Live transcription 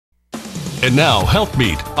And now, Health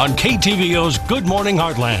Beat on KTVO's Good Morning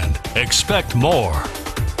Heartland. Expect more.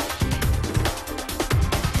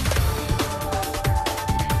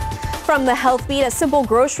 From the Health Beat, a simple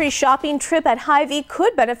grocery shopping trip at Hy-Vee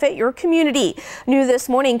could benefit your community. New this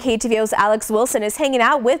morning, KTVO's Alex Wilson is hanging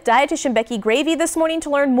out with dietitian Becky Gravy this morning to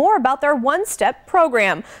learn more about their one-step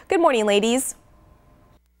program. Good morning, ladies.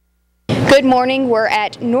 Good morning. We're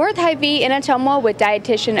at North Hy-Vee in Ottumwa with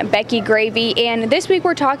dietitian Becky Gravy, and this week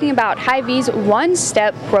we're talking about Hy-Vee's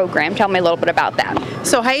one-step program. Tell me a little bit about that.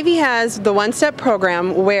 So Hy-Vee has the one-step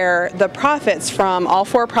program where the profits from all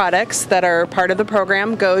 4 products that are part of the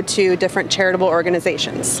program go to different charitable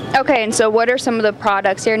organizations. Okay, and so what are some of the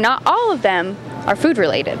products here? Not all of them are food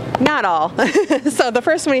related. Not all. So the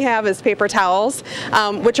first one we have is paper towels,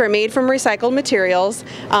 which are made from recycled materials.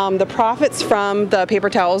 The profits from the paper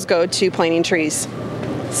towels go to planting trees.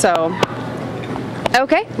 So.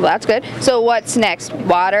 Okay, well that's good. So what's next?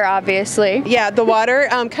 Water, obviously. Yeah, the water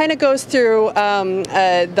kind of goes through,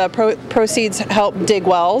 the proceeds help dig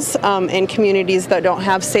wells in communities that don't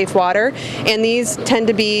have safe water, and these tend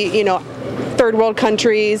to be, third world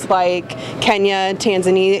countries like Kenya,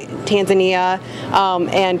 Tanzania,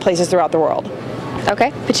 and places throughout the world.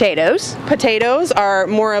 Okay, potatoes. Potatoes are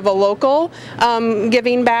more of a local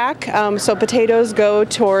giving back. So potatoes go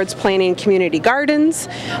towards planting community gardens,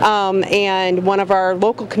 and one of our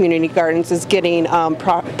local community gardens is getting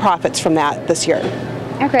profits from that this year.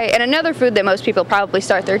 Okay, and another food that most people probably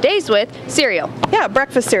start their days with, cereal. Yeah,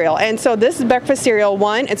 breakfast cereal. And so this is breakfast cereal.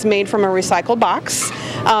 One, it's made from a recycled box,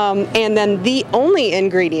 and then the only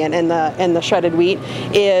ingredient in the shredded wheat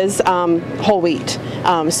is whole wheat.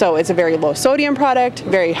 So it's a very low sodium product,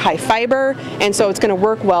 very high fiber, and so it's going to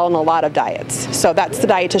work well in a lot of diets. So that's the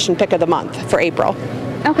dietitian pick of the month for April.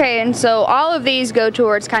 Okay, and so all of these go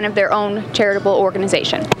towards kind of their own charitable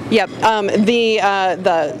organization. Yep,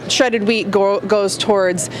 the shredded wheat goes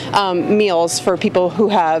towards meals for people who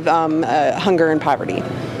have hunger and poverty.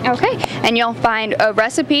 Okay, and you'll find a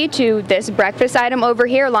recipe to this breakfast item over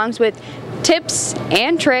here, along with tips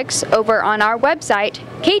and tricks over on our website,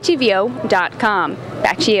 ktvo.com.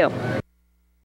 Back to you.